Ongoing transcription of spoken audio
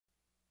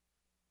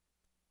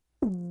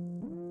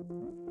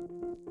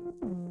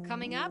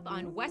Coming up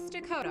on West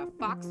Dakota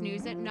Fox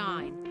News at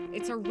 9.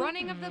 It's a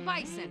running of the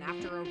bison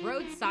after a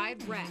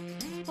roadside wreck.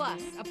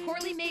 Plus, a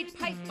poorly made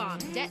pipe bomb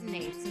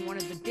detonates in one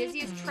of the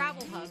busiest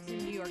travel hubs in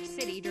New York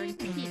City during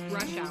peak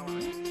rush hour.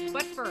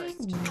 But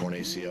first, torn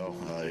ACL,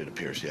 it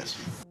appears, yes.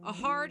 A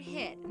hard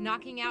hit,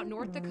 knocking out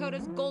North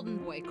Dakota's golden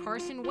boy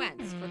Carson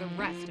Wentz for the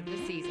rest of the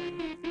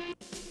season.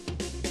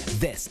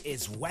 This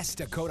is West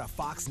Dakota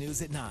Fox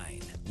News at 9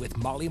 with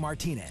Molly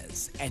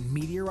Martinez and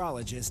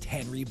meteorologist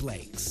Henry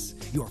Blakes.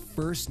 Your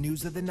first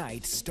news of the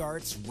night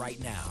starts right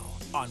now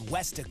on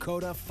West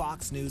Dakota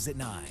Fox News at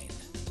 9.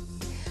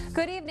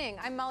 Good evening,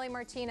 I'm Molly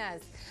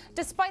Martinez.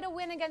 Despite a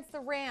win against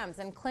the Rams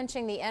and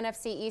clinching the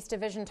NFC East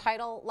Division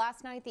title,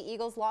 last night the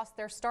Eagles lost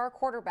their star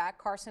quarterback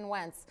Carson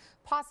Wentz,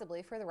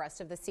 possibly for the rest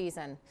of the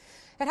season.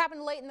 It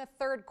happened late in the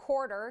third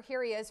quarter.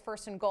 Here he is,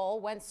 first and goal.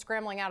 Wentz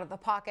scrambling out of the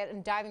pocket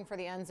and diving for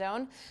the end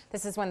zone.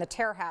 This is when the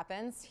tear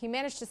happens. He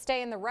managed to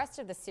stay in the rest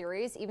of the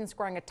series, even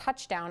scoring a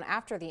touchdown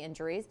after the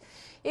injuries.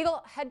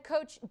 Eagle head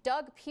coach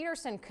Doug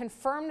Peterson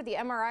confirmed the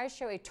MRIs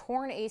show a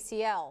torn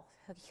ACL.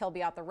 He'll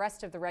be out the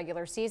rest of the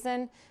regular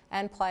season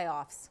and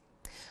playoffs.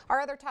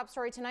 Our other top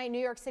story tonight, New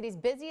York City's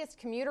busiest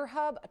commuter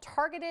hub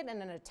targeted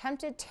in an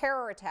attempted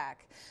terror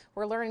attack.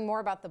 We're learning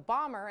more about the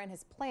bomber and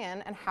his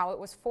plan and how it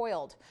was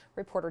foiled.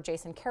 Reporter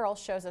Jason Carroll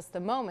shows us the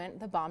moment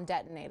the bomb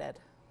detonated.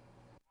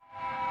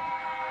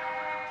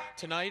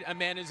 Tonight, a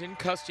man is in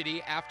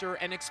custody after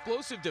an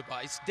explosive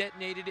device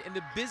detonated in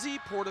the busy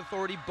Port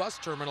Authority bus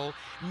terminal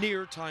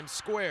near Times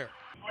Square.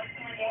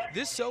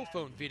 This cell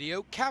phone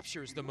video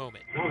captures the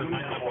moment.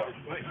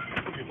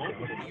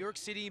 New York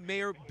City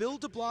Mayor Bill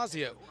de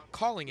Blasio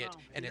calling it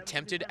an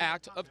attempted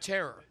act of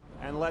terror.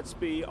 And let's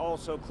be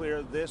also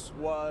clear, this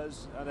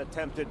was an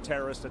attempted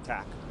terrorist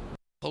attack.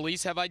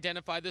 Police have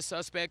identified the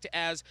suspect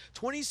as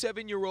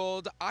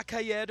 27-year-old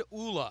Akayed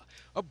Ullah,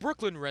 a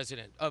Brooklyn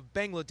resident of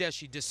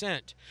Bangladeshi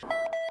descent.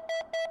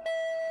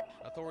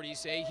 Authorities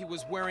say he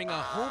was wearing a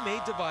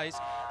homemade device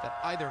that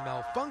either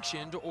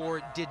malfunctioned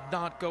or did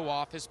not go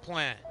off as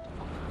planned.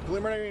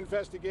 Preliminary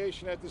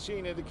investigation at the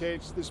scene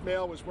indicates this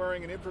male was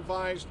wearing an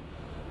improvised,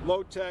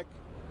 low-tech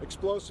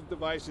explosive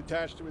device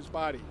attached to his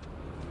body.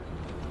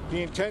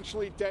 He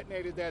intentionally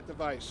detonated that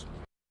device.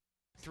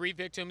 3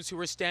 victims who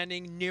were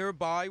standing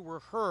nearby were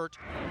hurt.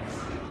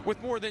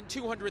 With more than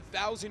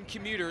 200,000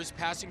 commuters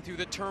passing through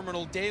the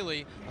terminal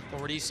daily,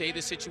 authorities say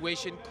the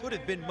situation could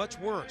have been much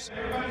worse.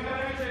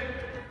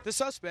 The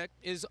suspect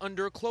is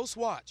under close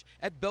watch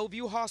at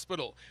Bellevue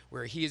Hospital,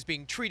 where he is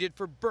being treated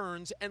for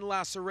burns and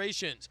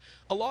lacerations.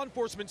 A law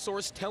enforcement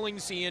source telling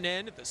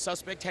CNN the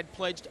suspect had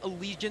pledged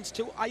allegiance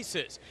to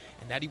ISIS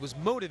and that he was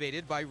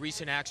motivated by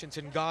recent actions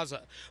in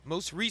Gaza.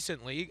 Most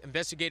recently,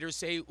 investigators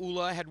say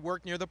Ullah had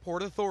worked near the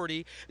Port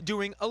Authority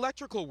doing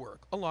electrical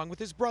work along with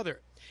his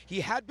brother.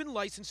 He had been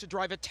licensed to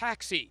drive a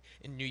taxi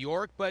in New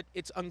York, but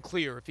it's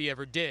unclear if he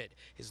ever did.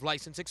 His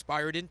license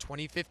expired in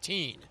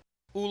 2015.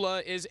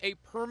 Ullah is a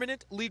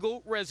permanent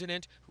legal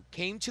resident who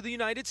came to the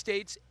United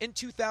States in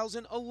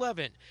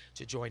 2011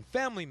 to join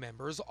family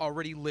members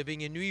already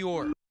living in New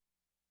York.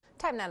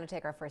 Time now to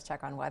take our first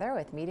check on weather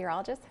with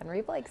meteorologist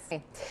Henry Blakes.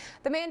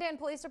 The Mandan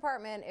Police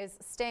Department is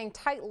staying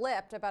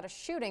tight-lipped about a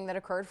shooting that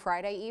occurred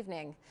Friday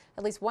evening.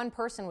 At least one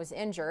person was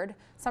injured.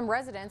 Some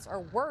residents are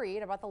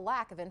worried about the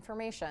lack of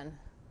information.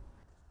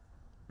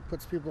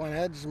 Puts people on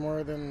edge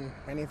more than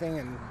anything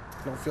and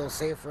don't feel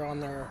safe around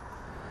their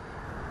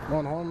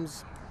own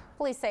homes.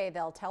 Police say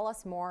they'll tell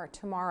us more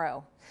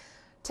tomorrow.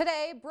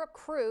 Today, Brooke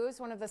Cruz,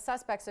 one of the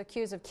suspects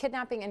accused of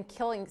kidnapping and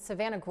killing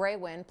Savannah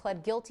Graywin,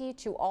 pled guilty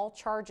to all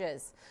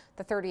charges.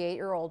 The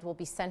 38-year-old will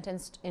be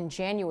sentenced in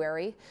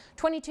January.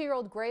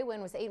 22-year-old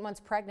Graywin was 8 months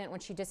pregnant when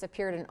she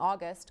disappeared in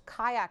August.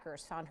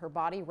 Kayakers found her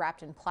body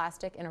wrapped in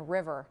plastic in a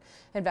river.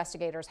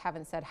 Investigators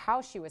haven't said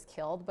how she was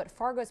killed, but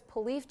Fargo's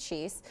police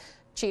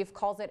chief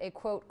calls it a,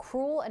 quote,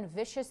 cruel and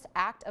vicious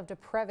act of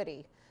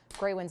depravity.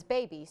 Graywin's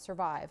baby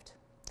survived.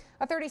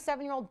 A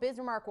 37-year-old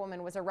Bismarck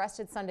woman was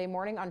arrested Sunday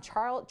morning on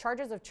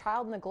charges of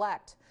child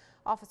neglect.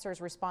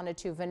 Officers responded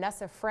to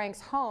Vanessa Frank's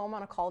home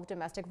on a call of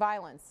domestic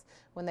violence.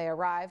 When they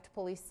arrived,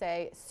 police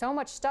say so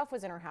much stuff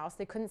was in her house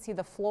they couldn't see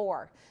the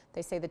floor.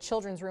 They say the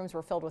children's rooms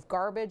were filled with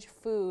garbage,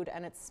 food,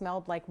 and it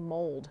smelled like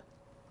mold.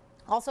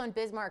 Also in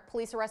Bismarck,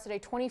 police arrested a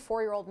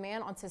 24-year-old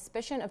man on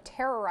suspicion of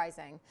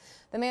terrorizing.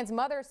 The man's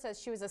mother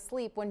says she was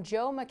asleep when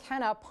Joe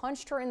McKenna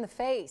punched her in the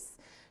face.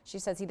 She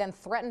says he then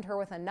threatened her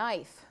with a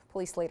knife.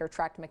 Police later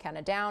tracked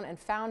McKenna down and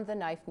found the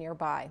knife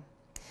nearby.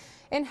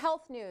 In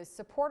health news,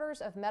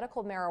 supporters of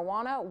medical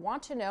marijuana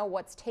want to know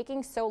what's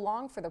taking so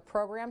long for the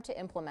program to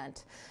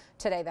implement.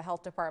 Today, the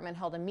health department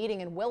held a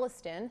meeting in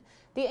Williston.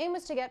 The aim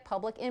was to get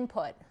public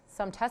input.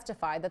 Some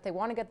testified that they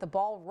want to get the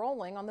ball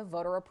rolling on the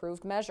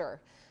voter-approved measure.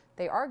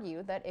 They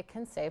argue that it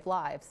can save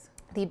lives.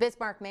 The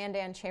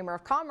Bismarck-Mandan Chamber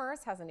of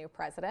Commerce has a new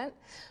president.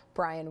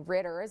 Brian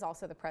Ritter is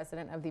also the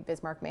president of the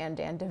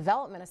Bismarck-Mandan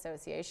Development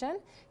Association.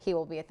 He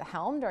will be at the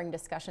helm during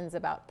discussions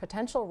about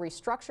potential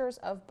restructures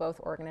of both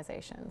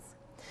organizations.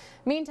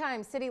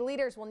 Meantime, city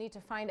leaders will need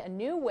to find a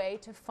new way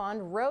to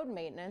fund road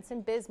maintenance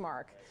in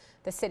Bismarck.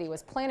 The city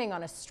was planning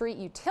on a street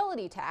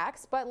utility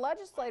tax, but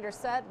legislators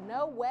said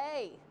no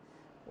way.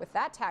 With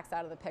that tax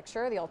out of the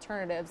picture, the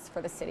alternatives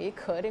for the city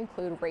could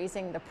include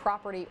raising the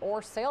property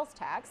or sales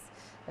tax.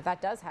 If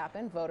that does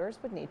happen, voters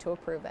would need to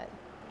approve it.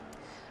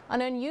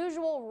 An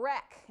unusual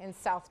wreck in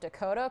South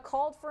Dakota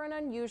called for an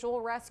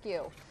unusual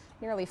rescue.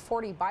 Nearly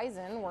 40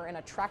 bison were in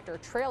a tractor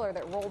trailer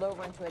that rolled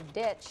over into a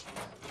ditch.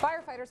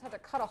 Firefighters had to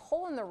cut a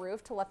hole in the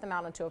roof to let them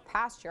out into a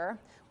pasture.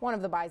 One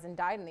of the bison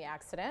died in the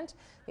accident.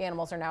 The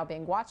animals are now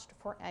being watched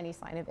for any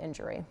sign of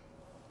injury.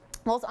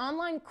 Well, as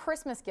online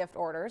Christmas gift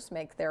orders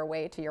make their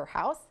way to your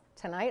house,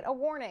 tonight a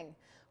warning.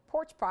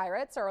 Porch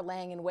pirates are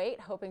laying in wait,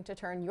 hoping to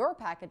turn your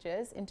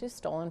packages into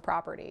stolen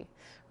property.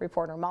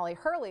 Reporter Molly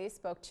Hurley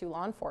spoke to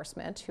law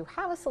enforcement who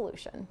have a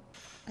solution.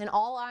 And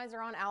all eyes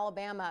are on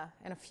Alabama.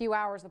 In a few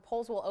hours, the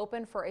polls will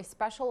open for a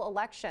special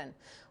election.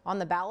 On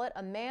the ballot,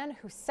 a man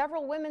who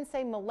several women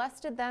say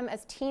molested them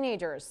as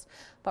teenagers.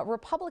 But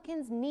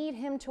Republicans need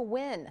him to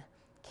win.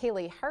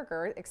 Kaylee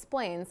Harger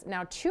explains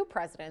now 2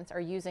 presidents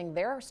are using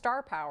their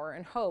star power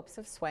in hopes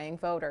of swaying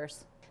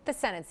voters. The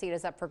Senate seat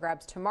is up for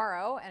grabs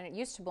tomorrow, and it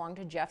used to belong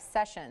to Jeff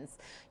Sessions.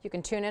 You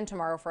can tune in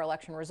tomorrow for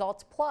election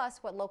results, plus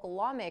what local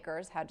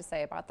lawmakers had to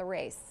say about the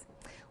race.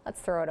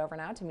 Let's throw it over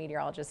now to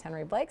meteorologist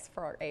Henry Blakes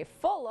for a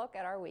full look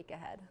at our week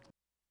ahead.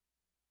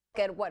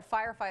 Look at what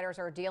firefighters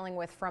are dealing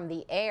with from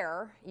the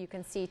air. You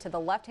can see to the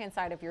left-hand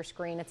side of your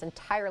screen, it's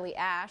entirely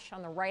ash.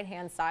 On the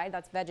right-hand side,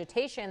 that's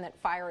vegetation that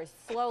fire is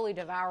slowly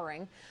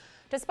devouring.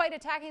 Despite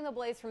attacking the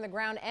blaze from the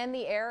ground and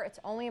the air, it's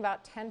only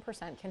about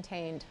 10%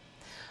 contained.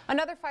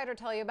 Another fire to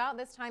tell you about,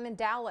 this time in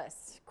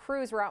Dallas.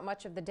 Crews were out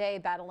much of the day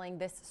battling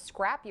this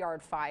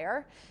scrapyard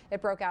fire.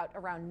 It broke out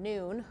around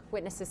noon.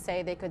 Witnesses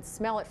say they could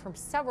smell it from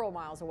several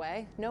miles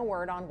away. No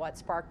word on what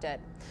sparked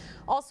it.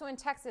 Also in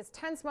Texas,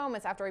 tense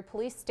moments after a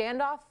police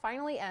standoff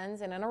finally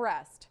ends in an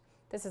arrest.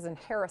 This is in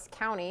Harris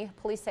County.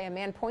 Police say a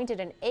man pointed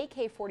an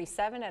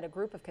AK-47 at a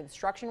group of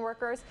construction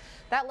workers.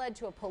 That led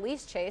to a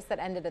police chase that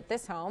ended at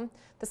this home.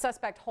 The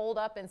suspect holed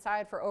up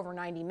inside for over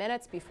 90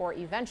 minutes before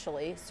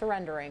eventually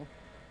surrendering.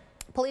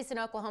 Police in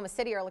Oklahoma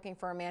City are looking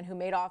for a man who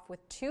made off with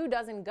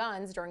 24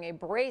 guns during a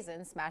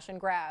brazen smash and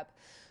grab.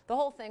 The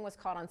whole thing was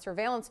caught on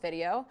surveillance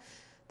video.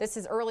 This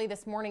is early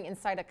this morning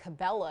inside a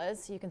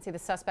Cabela's. You can see the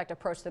suspect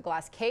approach the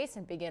glass case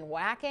and begin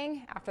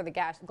whacking. After the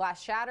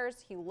glass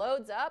shatters, he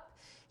loads up.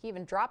 He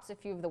even drops a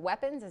few of the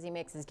weapons as he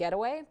makes his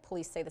getaway.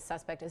 Police say the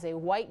suspect is a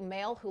white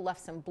male who left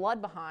some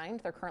blood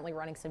behind. They're currently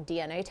running some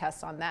DNA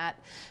tests on that.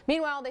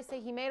 Meanwhile, they say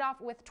he made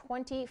off with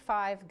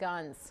 25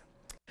 guns.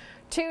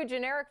 2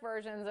 generic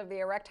versions of the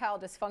erectile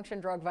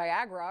dysfunction drug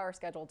Viagra are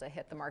scheduled to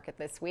hit the market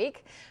this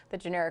week. The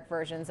generic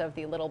versions of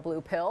the little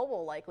blue pill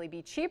will likely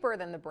be cheaper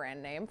than the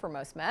brand name for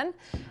most men.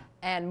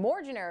 And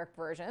more generic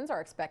versions are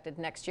expected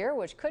next year,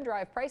 which could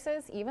drive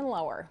prices even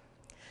lower.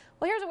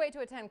 Well, here's a way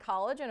to attend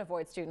college and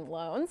avoid student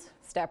loans.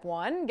 Step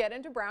 1, get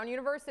into Brown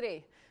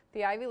University.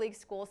 The Ivy League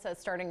school says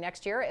starting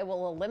next year, it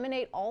will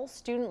eliminate all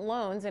student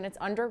loans in its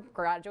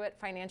undergraduate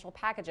financial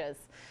packages.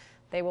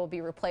 They will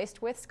be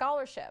replaced with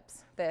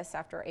scholarships. This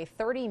after a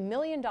 $30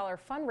 million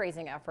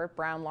fundraising effort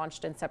Brown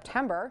launched in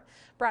September.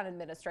 Brown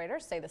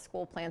administrators say the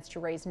school plans to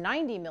raise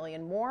 $90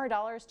 million more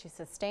to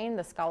sustain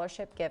the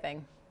scholarship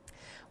giving.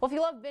 Well, if you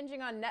love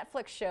binging on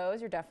Netflix shows,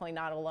 you're definitely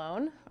not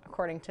alone.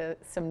 According to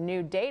some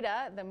new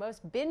data, the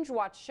most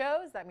binge-watched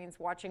shows, that means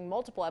watching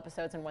multiple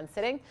episodes in one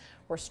sitting,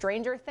 were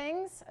Stranger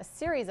Things, A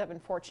Series of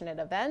Unfortunate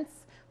Events,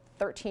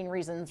 13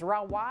 Reasons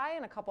Why,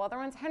 and a couple other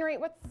ones. Henry,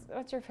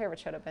 what's your favorite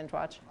show to binge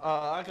watch?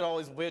 I could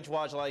always binge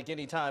watch like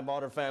anytime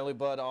Modern Family,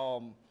 but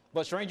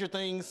Stranger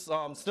Things,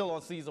 still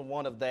on season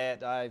 1 of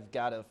that. I've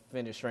got to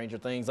finish Stranger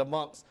Things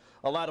amongst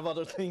a lot of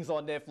other things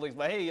on Netflix.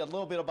 But hey, a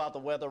little bit about the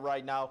weather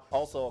right now.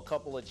 Also a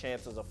couple of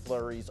chances of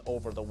flurries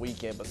over the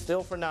weekend, but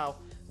still for now,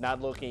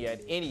 not looking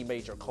at any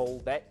major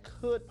cold. That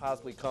could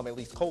possibly come, at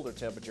least colder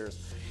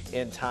temperatures,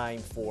 in time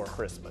for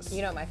Christmas.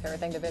 You know what my favorite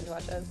thing to binge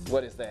watch is?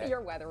 What is that?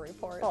 Your weather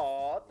report.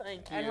 Oh,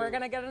 thank you. And we're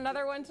going to get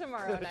another one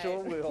tomorrow night. Sure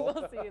will.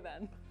 We'll see you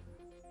then.